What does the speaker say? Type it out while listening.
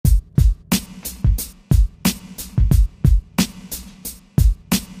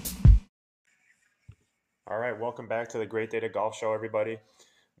All right, welcome back to the Great Data Golf Show, everybody.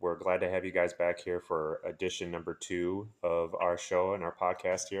 We're glad to have you guys back here for edition number 2 of our show and our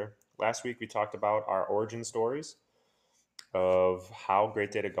podcast here. Last week, we talked about our origin stories of how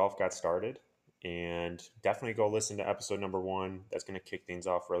Great Data Golf got started, and definitely go listen to episode number 1. That's going to kick things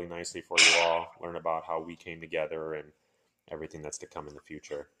off really nicely for you all, learn about how we came together and everything that's to come in the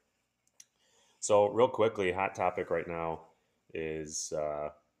future. So, real quickly, hot topic right now is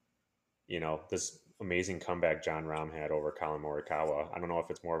this amazing comeback Jon Rahm had over Colin Morikawa. I don't know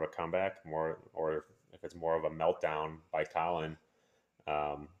if it's more of a comeback, or if it's more of a meltdown by Colin.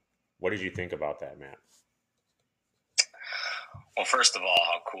 Um, what did you think about that, Matt? Well, first of all,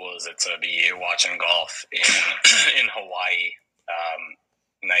 how cool is it to be watching golf in in Hawaii?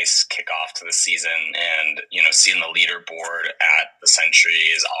 Nice kickoff to the season, and seeing the leaderboard at the Century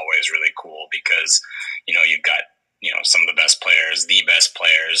is always really cool because you've got some of the best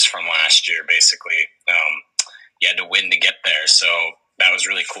players from last year, basically. You had to win to get there, so that was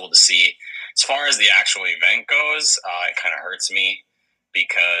really cool to see. As far as the actual event goes, it kind of hurts me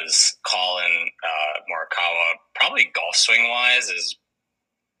because Colin Morikawa, probably golf swing wise, is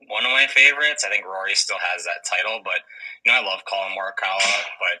one of my favorites. I think Rory still has that title, but I love Colin Morikawa.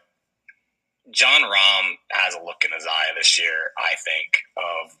 But Jon Rahm has a look in his eye this year, I think,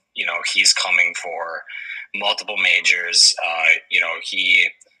 of he's coming for multiple majors. He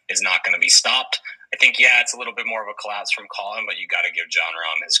is not going to be stopped. I think, it's a little bit more of a collapse from Colin, but you got to give Jon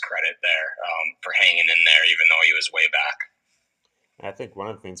Rahm his credit there for hanging in there, even though he was way back. I think one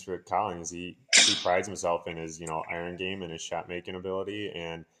of the things for Colin is he prides himself in his iron game and his shot making ability,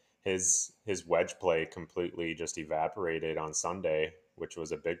 and his wedge play completely just evaporated on Sunday, which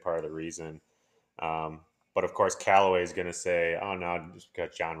was a big part of the reason. But of course, Callaway is going to say, "Oh no, just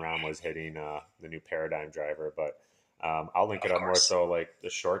because Jon Rahm was hitting the new Paradigm driver." But I'll link it up more so. Like the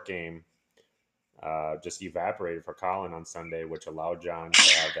short game just evaporated for Colin on Sunday, which allowed Jon to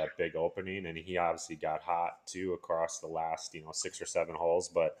have that big opening, and he obviously got hot too across the last 6 or 7 holes.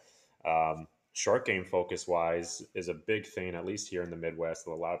 But short game focus wise is a big thing, at least here in the Midwest,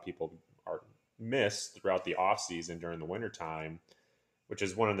 that a lot of people are missed throughout the off season during the wintertime, which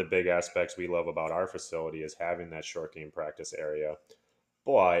is one of the big aspects we love about our facility, is having that short game practice area.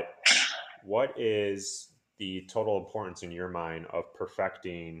 But what is the total importance in your mind of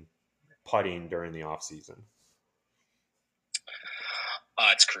perfecting putting during the off season?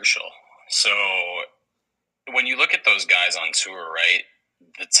 It's crucial. So when you look at those guys on tour, right,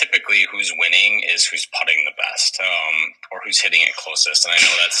 typically who's winning is who's putting the best, or who's hitting it closest. And I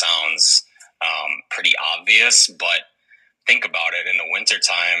know that sounds pretty obvious, but think about it. In the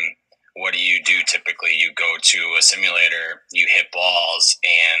wintertime, what do you do typically? You go to a simulator, you hit balls,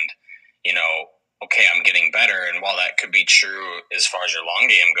 and okay, I'm getting better. And while that could be true as far as your long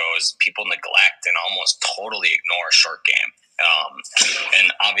game goes, people neglect and almost totally ignore short game.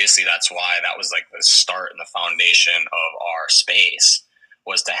 And obviously that's why that was like the start and the foundation of our space,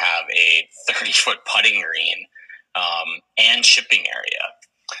 was to have a 30-foot putting green and chipping area.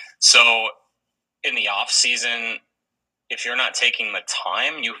 So in the off season, if you're not taking the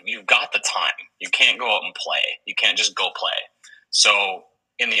time, you've got the time. You can't go out and play. You can't just go play. So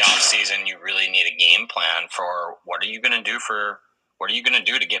in the off season, you really need a game plan for what are you going to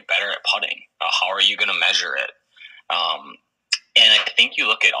do to get better at putting? How are you going to measure it? And I think you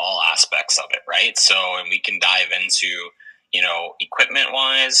look at all aspects of it, right? So, and we can dive into, equipment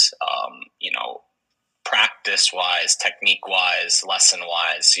wise, practice wise, technique wise, lesson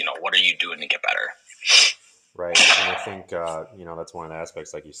wise, what are you doing to get better? Right. And I think, that's one of the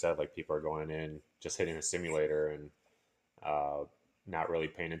aspects, like you said, like people are going in, just hitting a simulator and not really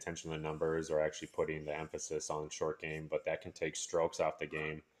paying attention to the numbers or actually putting the emphasis on short game, but that can take strokes off the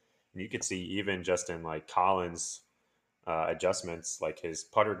game. And you could see even just in like Colin's adjustments, like his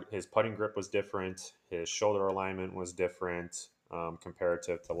putting grip was different, his shoulder alignment was different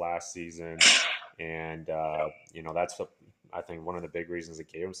comparative to last season, and that's I think one of the big reasons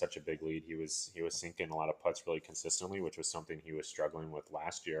it gave him such a big lead. He was sinking a lot of putts really consistently, which was something he was struggling with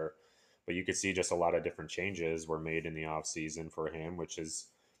last year. But you could see just a lot of different changes were made in the off season for him, which is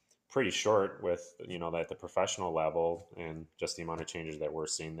pretty short with at the professional level, and just the amount of changes that we're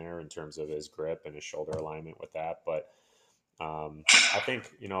seeing there in terms of his grip and his shoulder alignment with that. But I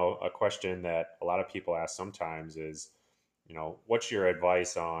think a question that a lot of people ask sometimes is, what's your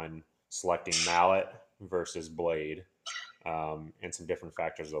advice on selecting mallet versus blade, and some different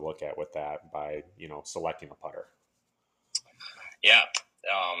factors to look at with that by selecting a putter. Yeah.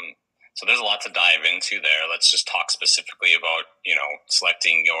 So there's a lot to dive into there. Let's just talk specifically about,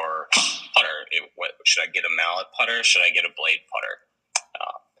 selecting your putter. Should I get a mallet putter? Should I get a blade putter?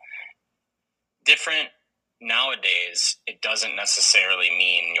 Different nowadays, it doesn't necessarily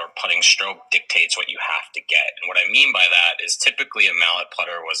mean your putting stroke dictates what you have to get. And what I mean by that is typically a mallet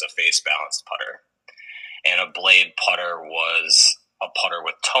putter was a face balanced putter, and a blade putter was a putter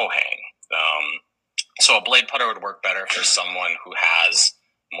with toe hang. So a blade putter would work better for someone who has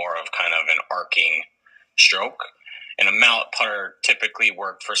more of kind of an arcing stroke. And a mallet putter typically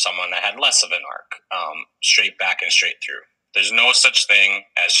worked for someone that had less of an arc, straight back and straight through. There's no such thing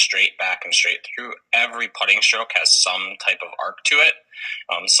as straight back and straight through. Every putting stroke has some type of arc to it,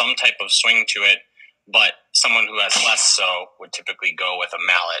 some type of swing to it, but someone who has less so would typically go with a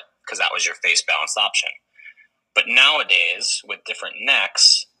mallet because that was your face balanced option. But nowadays, with different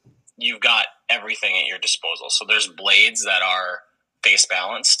necks, you've got everything at your disposal. So there's blades that are face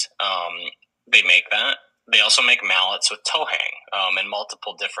balanced. They make that. They also make mallets with toe hang and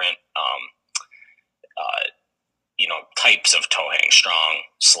multiple different types of toe hang, strong,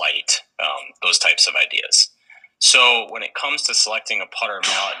 slight, those types of ideas. So when it comes to selecting a putter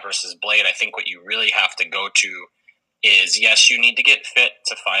mallet versus blade, I think what you really have to go to is, yes, you need to get fit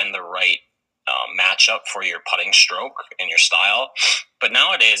to find the right matchup for your putting stroke and your style. But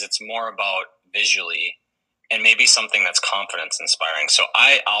nowadays it's more about visually and maybe something that's confidence inspiring. So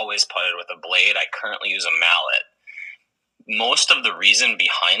I always putted with a blade. I currently use a mallet. Most of the reason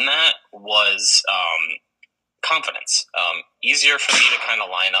behind that was confidence. Easier for me to kind of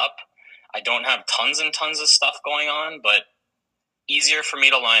line up. I don't have tons and tons of stuff going on, but easier for me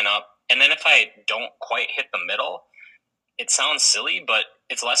to line up. And then if I don't quite hit the middle, it sounds silly, but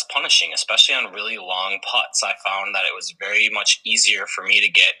it's less punishing, especially on really long putts. I found that it was very much easier for me to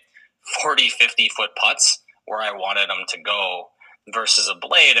get 40, 50-foot putts where I wanted them to go versus a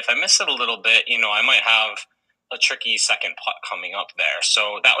blade. If I miss it a little bit, I might have a tricky second putt coming up there.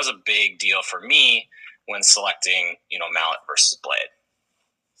 So that was a big deal for me when selecting, mallet versus blade.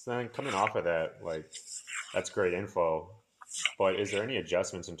 So then coming off of that, that's great info. But is there any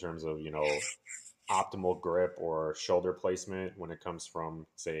adjustments in terms of, optimal grip or shoulder placement when it comes from,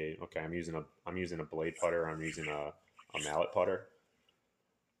 say, okay, I'm using a blade putter, I'm using a mallet putter?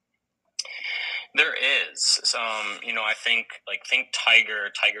 There is. I think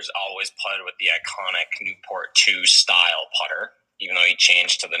Tiger's always putted with the iconic Newport 2 style putter. Even though he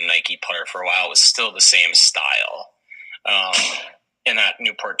changed to the Nike putter for a while, it was still the same style. And that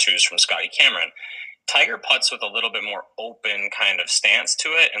Newport 2 is from Scotty Cameron. Tiger putts with a little bit more open kind of stance to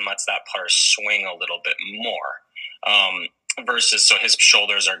it and lets that putter swing a little bit more. Versus, so his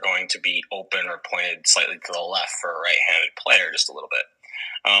shoulders are going to be open or pointed slightly to the left for a right-handed player, just a little bit.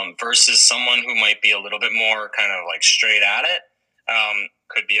 Versus someone who might be a little bit more kind of like straight at it,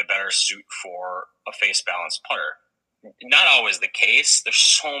 could be a better suit for a face-balanced putter. Not always the case. There's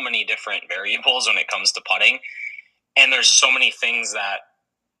so many different variables when it comes to putting, and there's so many things that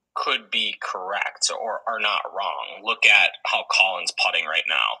could be correct or are not wrong. Look at how Colin's putting right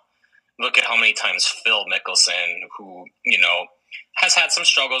now. Look at how many times Phil Mickelson, who, has had some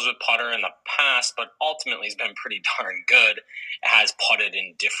struggles with putter in the past, but ultimately has been pretty darn good, has putted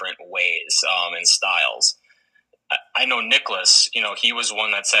in different ways and styles. I know Nicholas, he was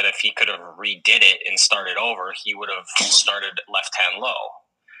one that said if he could have redid it and started over, he would have started left-hand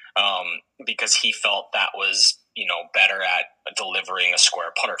low because he felt that was, better at delivering a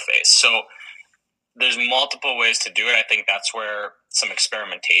square putter face. So there's multiple ways to do it. I think that's where some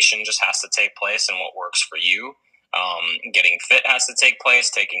experimentation just has to take place and what works for you. Getting fit has to take place,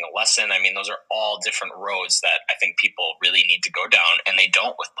 taking a lesson. I mean, those are all different roads that I think people really need to go down, and they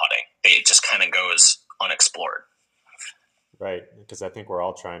don't with putting. It just kind of goes unexplored. Right, because I think we're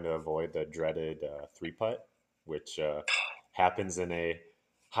all trying to avoid the dreaded three putt, which happens in a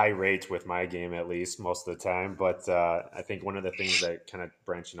high rate with my game, at least most of the time. But I think one of the things that kind of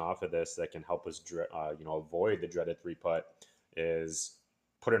branching off of this that can help us, avoid the dreaded three putt is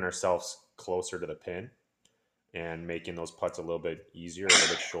putting ourselves closer to the pin and making those putts a little bit easier, a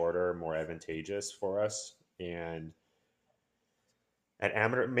little bit shorter, more advantageous for us. And at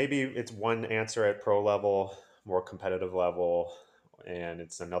amateur, maybe it's one answer at pro level, more competitive level, and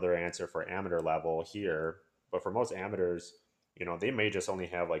it's another answer for amateur level here. But for most amateurs, they may just only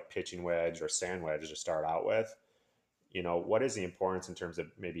have like pitching wedge or sand wedge to start out with. What is the importance in terms of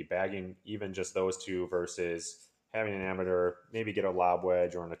maybe bagging even just those two versus having an amateur maybe get a lob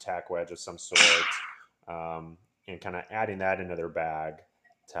wedge or an attack wedge of some sort, and kind of adding that into their bag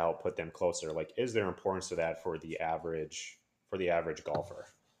to help put them closer? Like, is there importance to that for the average golfer?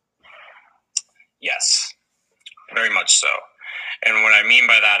 Yes, very much so. And what I mean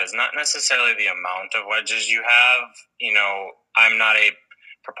by that is not necessarily the amount of wedges you have. I'm not a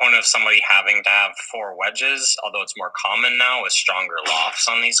proponent of somebody having to have 4 wedges, although it's more common now with stronger lofts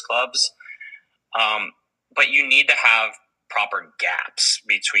on these clubs. but you need to have proper gaps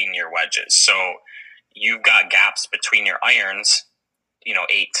between your wedges. So you've got gaps between your irons,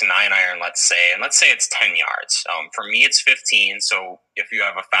 8 to 9 iron, let's say, and let's say it's 10 yards. For me, it's 15. So if you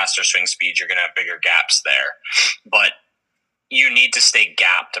have a faster swing speed, you're going to have bigger gaps there. But you need to stay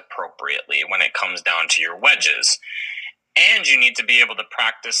gapped appropriately when it comes down to your wedges. And you need to be able to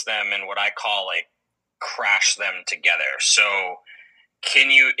practice them in what I call like crash them together. So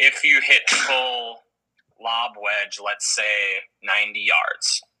if you hit full lob wedge, let's say 90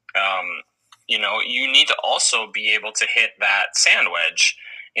 yards, you need to also be able to hit that sand wedge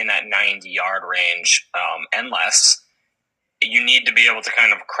in that 90-yard range and less. You need to be able to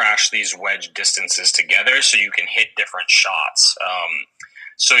kind of crash these wedge distances together so you can hit different shots.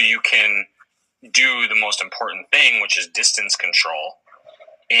 So you can do the most important thing, which is distance control.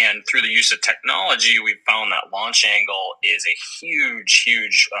 And through the use of technology, we've found that launch angle is a huge,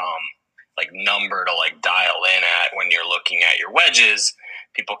 huge number to dial in at when you're looking at your wedges.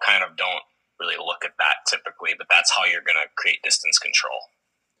 People kind of don't really look at that typically, but that's how you're going to create distance control.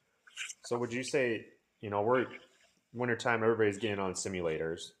 So would you say, we're wintertime, everybody's getting on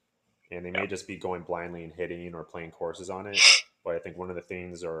simulators and they may just be going blindly and hitting or playing courses on it. But I think one of the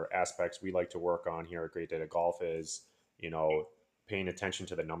things or aspects we like to work on here at Great Data Golf is, paying attention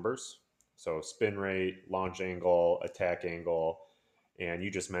to the numbers. So spin rate, launch angle, attack angle, and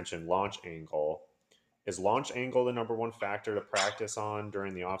you just mentioned launch angle. Is launch angle the number one factor to practice on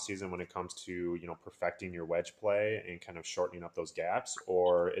during the off season when it comes to, perfecting your wedge play and kind of shortening up those gaps,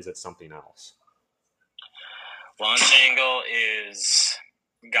 or is it something else? Launch angle is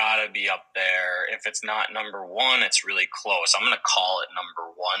gotta be up there. If it's not number one, it's really close. I'm going to call it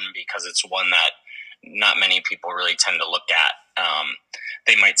number one because it's one that not many people really tend to look at.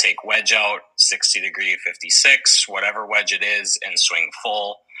 They might take wedge out, 60 degree, 56, whatever wedge it is, and swing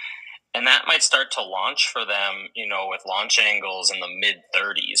full. And that might start to launch for them, with launch angles in the mid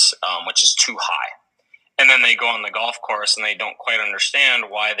 30s, which is too high. And then they go on the golf course and they don't quite understand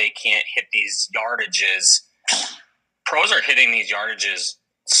why they can't hit these yardages. Pros are hitting these yardages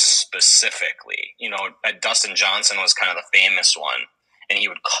specifically. Dustin Johnson was kind of the famous one, and he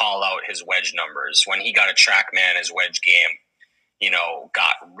would call out his wedge numbers. When he got a TrackMan, his wedge game,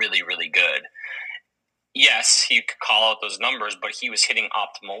 got really, really good. Yes, he could call out those numbers, but he was hitting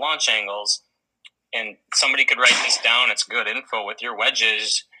optimal launch angles. And somebody could write this down. It's good info. With your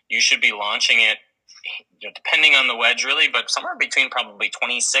wedges, you should be launching it, depending on the wedge, really, but somewhere between probably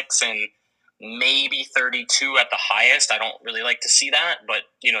 26 and maybe 32 at the highest. I don't really like to see that, but,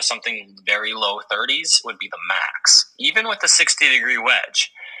 something very low 30s would be the max, even with a 60-degree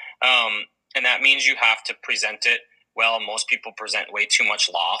wedge. And that means you have to present it well. Most people present way too much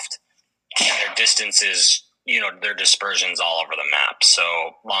loft, and their distance is, their dispersion's all over the map.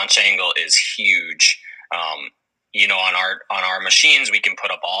 So launch angle is huge. On our machines, we can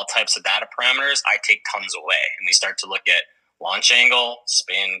put up all types of data parameters. I take tons away, and we start to look at launch angle,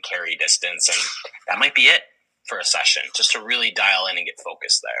 spin, carry distance, and that might be it for a session, just to really dial in and get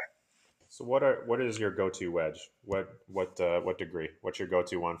focused there. So what is your go-to wedge? What degree? What's your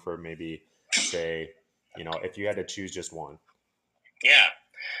go-to one for maybe, say, if you had to choose just one? Yeah.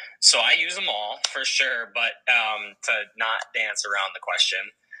 So I use them all for sure, but to not dance around the question,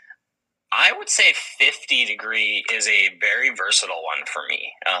 I would say 50 degree is a very versatile one for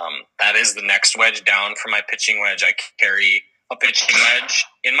me. That is the next wedge down for my pitching wedge. I carry a pitching wedge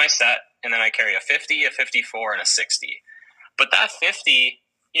in my set, and then I carry a 50, a 54, and a 60. But that 50,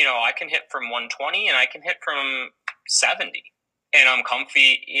 I can hit from 120 and I can hit from 70. And I'm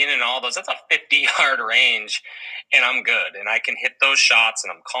comfy in and all those. That's a 50-yard range, and I'm good. And I can hit those shots,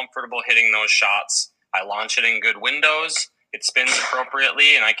 and I'm comfortable hitting those shots. I launch it in good windows. It spins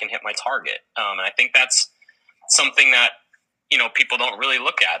appropriately, and I can hit my target. And I think that's something that, people don't really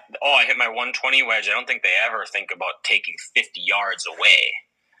look at. Oh, I hit my 120 wedge. I don't think they ever think about taking 50 yards away.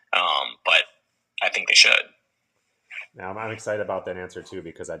 But I think they should. Now, I'm excited about that answer, too,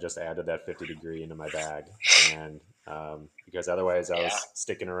 because I just added that 50 degree into my bag. And because otherwise I was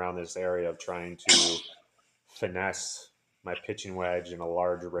sticking around this area of trying to finesse my pitching wedge in a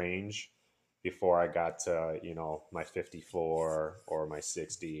large range before I got to, my 54 or my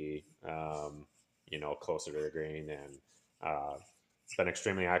 60, closer to the green. And it's been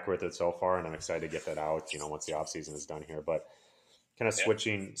extremely accurate with it so far, and I'm excited to get that out, once the off season is done here. But kind of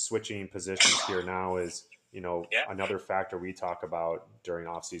switching positions here now is, another factor we talk about during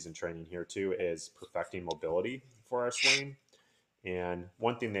off-season training here too is perfecting mobility for our swing. And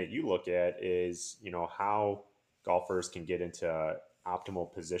one thing that you look at is, how golfers can get into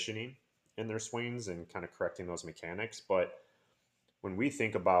optimal positioning in their swings and kind of correcting those mechanics. But when we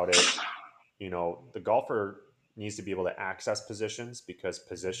think about it, the golfer needs to be able to access positions because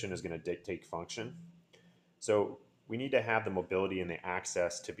position is going to dictate function. So we need to have the mobility and the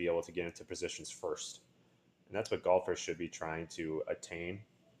access to be able to get into positions first. And that's what golfers should be trying to attain.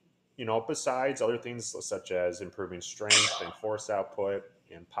 Besides other things such as improving strength and force output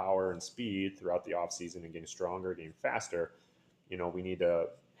and power and speed throughout the offseason and getting stronger, getting faster, we need to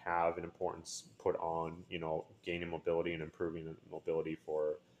have an importance put on, gaining mobility and improving mobility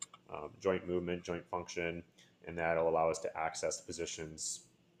for joint movement, joint function, and that'll allow us to access the positions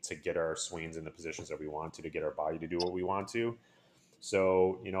to get our swings in the positions that we want to get our body to do what we want to.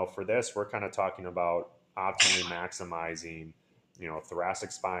 So, for this, we're kind of talking about optimally maximizing,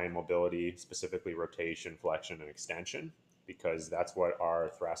 thoracic spine mobility, specifically rotation, flexion, and extension, because that's what our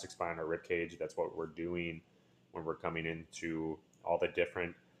thoracic spine, our rib cage, that's what we're doing when we're coming into all the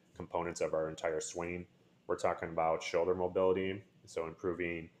different components of our entire swing. We're talking about shoulder mobility, so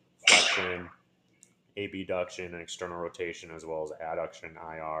improving flexion, abduction, and external rotation, as well as adduction,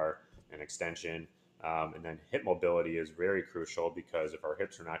 IR, and extension. And then hip mobility is very crucial because if our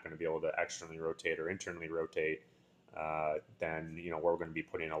hips are not going to be able to externally rotate or internally rotate, then we're going to be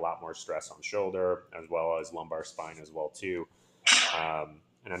putting a lot more stress on shoulder as well as lumbar spine as well too.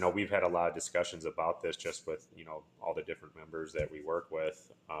 And I know we've had a lot of discussions about this just with all the different members that we work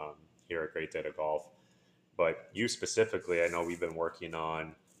with here at Great Data Golf. But you specifically, I know we've been working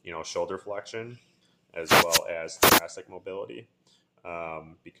on shoulder flexion as well as thoracic mobility.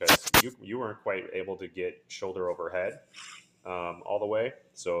 Because you weren't quite able to get shoulder overhead all the way,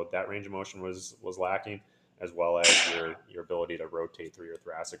 so that range of motion was lacking, as well as your ability to rotate through your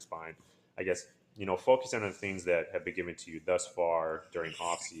thoracic spine. I guess focusing on the things that have been given to you thus far during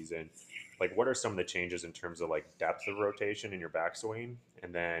off season, like what are some of the changes in terms of like depth of rotation in your backswing,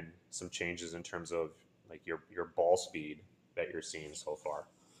 and then some changes in terms of like your ball speed that you're seeing so far?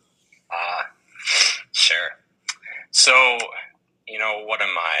 Sure. So. What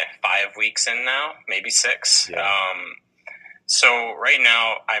am I, 5 weeks in now? Maybe 6? Yeah. So right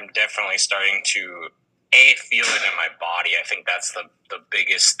now, I'm definitely starting to, feel it in my body. I think that's the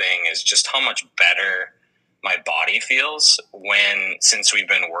biggest thing is just how much better my body feels since we've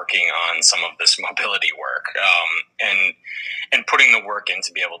been working on some of this mobility work and putting the work in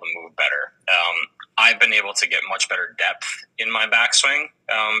to be able to move better. I've been able to get much better depth in my backswing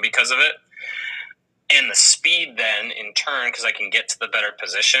because of it. And the speed then, in turn, because I can get to the better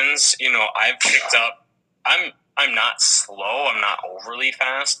positions, I've picked up. I'm not slow. I'm not overly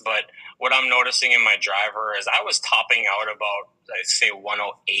fast. But what I'm noticing in my driver is I was topping out about, I'd say,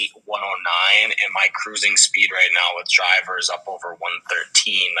 108, 109, and my cruising speed right now with drivers up over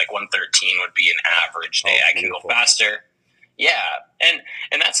 113. Like 113 would be an average day. I can go faster. Yeah, and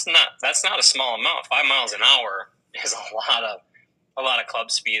that's not a small amount. 5 miles an hour is a lot of club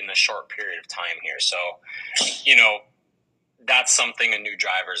speed in a short period of time here. So, that's something a new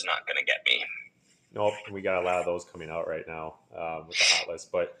driver is not going to get me. Nope, we got a lot of those coming out right now with the hot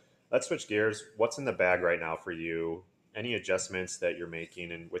list. But let's switch gears. What's in the bag right now for you? Any adjustments that you're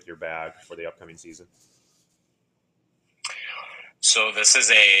making with your bag for the upcoming season? So this is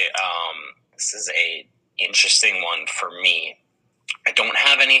a interesting one for me. I don't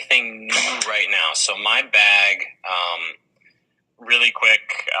have anything new right now. So my bag, really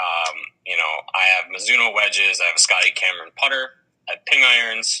quick, I have Mizuno wedges, I have a Scotty Cameron putter, I have ping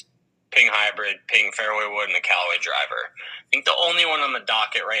irons, ping hybrid, ping fairway wood, and a Callaway driver. I think the only one on the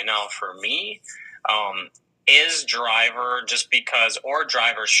docket right now for me is driver, or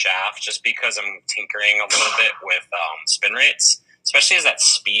driver shaft, just because I'm tinkering a little bit with spin rates, especially as that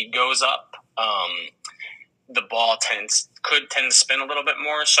speed goes up. The ball could tend to spin a little bit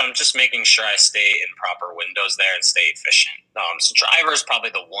more, so I'm just making sure I stay in proper windows there and stay efficient. So driver is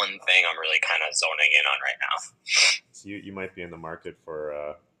probably the one thing I'm really kind of zoning in on right now. So you might be in the market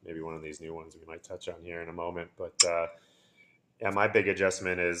for maybe one of these new ones we might touch on here in a moment. But yeah, my big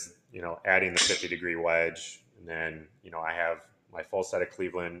adjustment is adding the 50-degree wedge, and then I have my full set of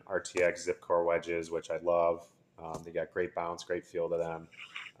Cleveland RTX Zip Core wedges, which I love. They got great bounce, great feel to them.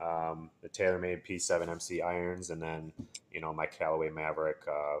 The TaylorMade P7 MC irons, and then my Callaway Maverick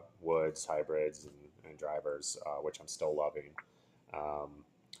woods, hybrids, and drivers, which I'm still loving.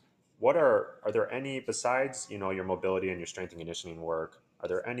 Are there any, besides your mobility and your strength and conditioning work, are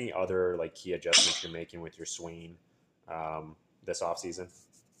there any other like key adjustments you're making with your swing this off season?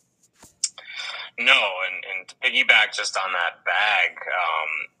 No, and to piggyback just on that bag,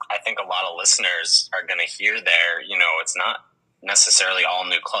 I think a lot of listeners are going to hear there. It's not necessarily all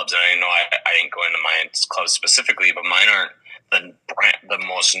new clubs, and I know I didn't go into my clubs specifically, but mine aren't the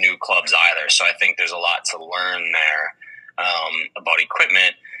most new clubs either. So I think there's a lot to learn there about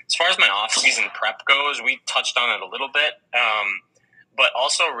equipment. as far as my off-season prep goes, we touched on it a little bit, but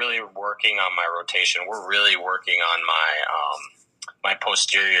also really working on my rotation. We're really working on my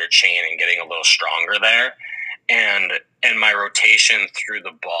posterior chain and getting a little stronger there, and my rotation through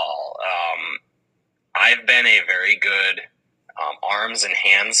the ball. I've been a very good arms and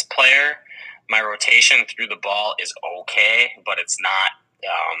hands player. My rotation through the ball is okay, but it's not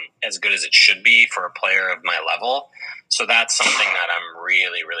as good as it should be for a player of my level. So that's something that I'm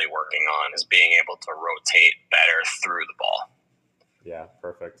really, really working on, is being able to rotate better through the ball. Yeah,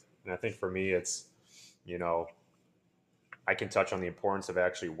 perfect. And I think for me, it's, I can touch on the importance of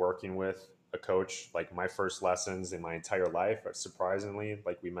actually working with a coach. Like my first lessons in my entire life, surprisingly,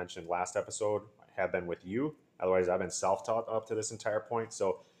 like we mentioned last episode, have been with you. Otherwise, I've been self-taught up to this entire point.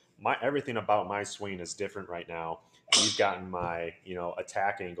 So everything about my swing is different right now. And you've gotten my,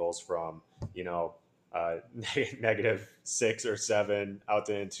 attack angles from, -6 or 7 out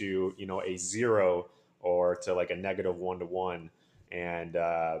to into, a 0 or to like a -1 to 1. And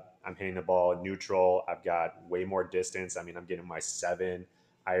I'm hitting the ball neutral. I've got way more distance. I mean, I'm getting my 7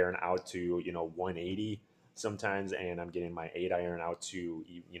 iron out to 180 sometimes, and I'm getting my 8 iron out to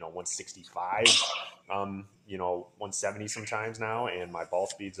 165, 170 sometimes now. And my ball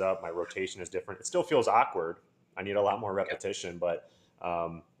speed's up. My rotation is different. It still feels awkward. I need a lot more repetition, but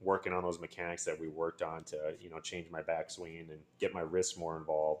working on those mechanics that we worked on to change my backswing and get my wrist more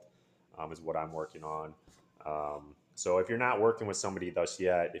involved is what I'm working on. So if you're not working with somebody thus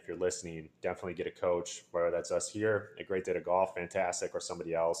yet, if you're listening, definitely get a coach, whether that's us here at Great Day to Golf, fantastic, or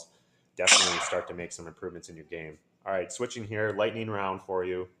somebody else. Definitely start to make some improvements in your game. All right, switching here, lightning round for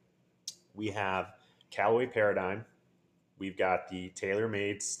you. We have Callaway Paradigm. We've got the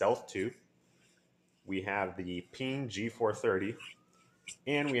TaylorMade Stealth 2. We have the Ping G430.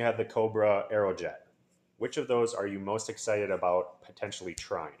 And we have the Cobra Aerojet. Which of those are you most excited about potentially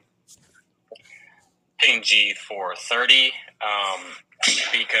trying? Ping G430,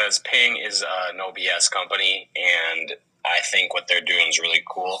 because Ping is an OBS company, and I think what they're doing is really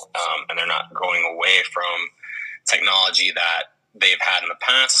cool, and they're not going away from technology that they've had in the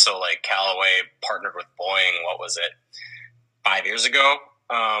past. So, like, Callaway partnered with Boeing, what was it, 5 years ago,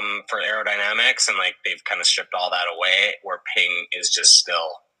 for aerodynamics, and like they've kind of stripped all that away. Where Ping is just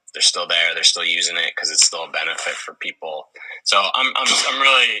they're still there, they're still using it because it's still a benefit for people. So I'm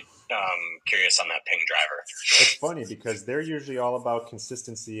really curious on that Ping driver. It's funny because they're usually all about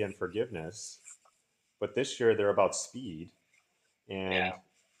consistency and forgiveness, but this year they're about speed, and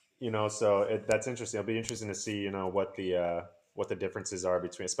so that's interesting. It'll be interesting to see what the differences are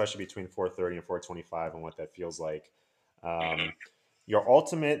especially between 430 and 425, and what that feels like. Your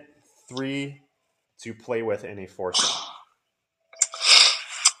ultimate 3 to play with in a foursome.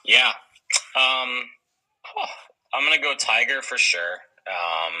 Yeah, I'm gonna go Tiger for sure.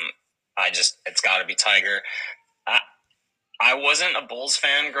 It's got to be Tiger. I wasn't a Bulls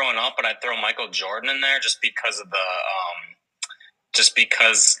fan growing up, but I'd throw Michael Jordan in there just because of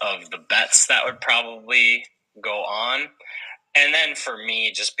the bets that would probably go on. And then for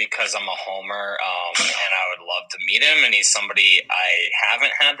me, just because I'm a homer, and I would love to meet him, and he's somebody I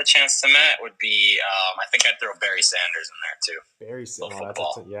haven't had the chance to meet, would be, I think I'd throw Barry Sanders in there too. Barry Sanders,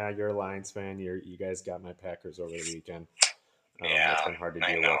 yeah, you're a Lions fan. You guys got my Packers over the weekend. That's been hard to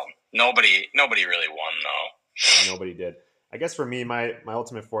deal with. Nobody really won though. Nobody did. I guess for me, my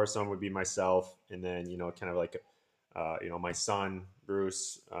ultimate foursome would be myself, and then kind of like my son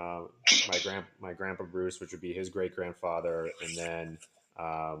Bruce, my grandpa Bruce, which would be his great grandfather, and then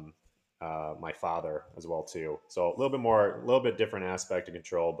my father as well too. So a little bit different aspect of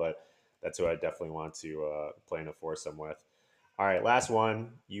control, but that's who I definitely want to play in a foursome with. All right, last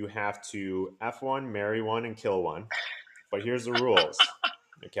one. You have to F1, marry one, and kill one. But here's the rules.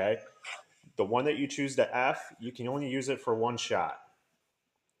 Okay, the one that you choose to F, you can only use it for one shot.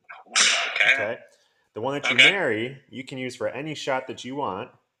 Okay. The one that you marry, you can use for any shot that you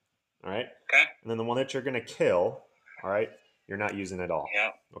want. All right. Okay. And then the one that you're going to kill, all right, you're not using at all.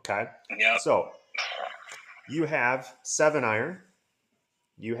 Yep. Okay. Yep. So you have 7 iron,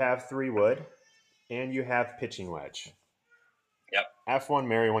 you have 3 wood, and you have pitching wedge. Yep. F1,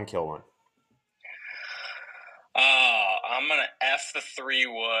 marry one, kill one. I'm going to F the 3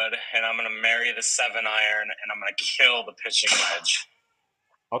 wood, and I'm going to marry the 7 iron, and I'm going to kill the pitching wedge.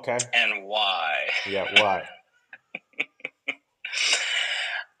 Okay. And why? Yeah, why?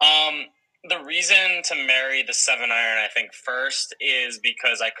 The reason to marry the 7 iron, I think, first is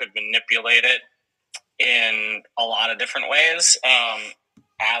because I could manipulate it in a lot of different ways.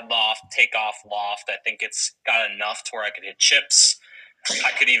 Add loft, take off loft. I think it's got enough to where I could hit chips.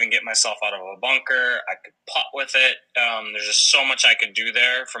 I could even get myself out of a bunker. I could putt with it. There's just so much I could do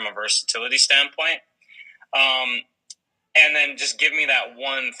there from a versatility standpoint. And then just give me that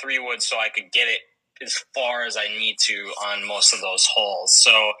 1 3-wood so I could get it as far as I need to on most of those holes.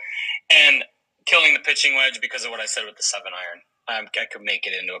 So, and killing the pitching wedge because of what I said with the 7-iron. I could make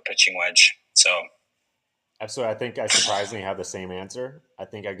it into a pitching wedge. So, absolutely. I think I surprisingly have the same answer. I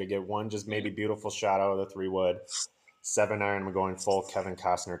think I could get one just maybe beautiful shot out of the 3-wood. 7-iron, I'm going full Kevin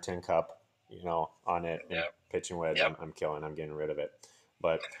Costner tin cup, on it. And pitching wedge, I'm killing. I'm getting rid of it.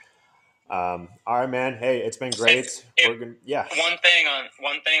 But all right, man. Hey, it's been great. One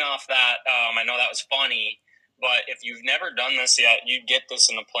thing off that. I know that was funny, but if you've never done this yet, you get this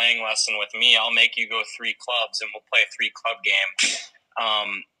in a playing lesson with me. I'll make you go 3 clubs, and we'll play a 3-club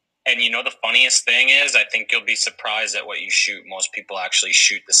game. And the funniest thing is, I think you'll be surprised at what you shoot. Most people actually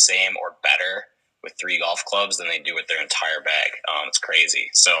shoot the same or better with 3 golf clubs than they do with their entire bag. It's crazy.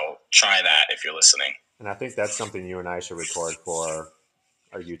 So try that if you're listening. And I think that's something you and I should record for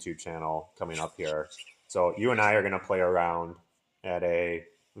our YouTube channel coming up here. So you and I are going to play around at a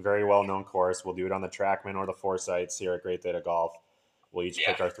very well-known course. We'll do it on the TrackMan or the Foresights here at Great Data Golf. We'll each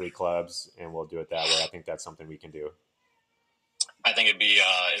pick our 3 clubs, and we'll do it that way. I think that's something we can do. I think it'd be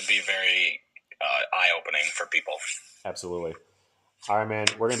very eye-opening for people. Absolutely. All right, man.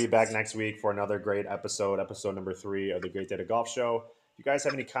 We're going to be back next week for another great episode number 3 of the Great Data Golf Show. If you guys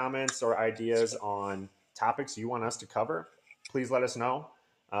have any comments or ideas on topics you want us to cover, please let us know.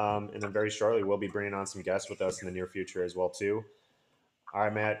 And then very shortly, we'll be bringing on some guests with us in the near future as well, too. All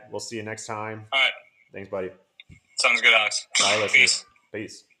right, Matt. We'll see you next time. All right. Thanks, buddy. Sounds good, Alex. Bye, listeners.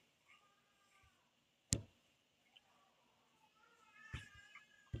 Peace.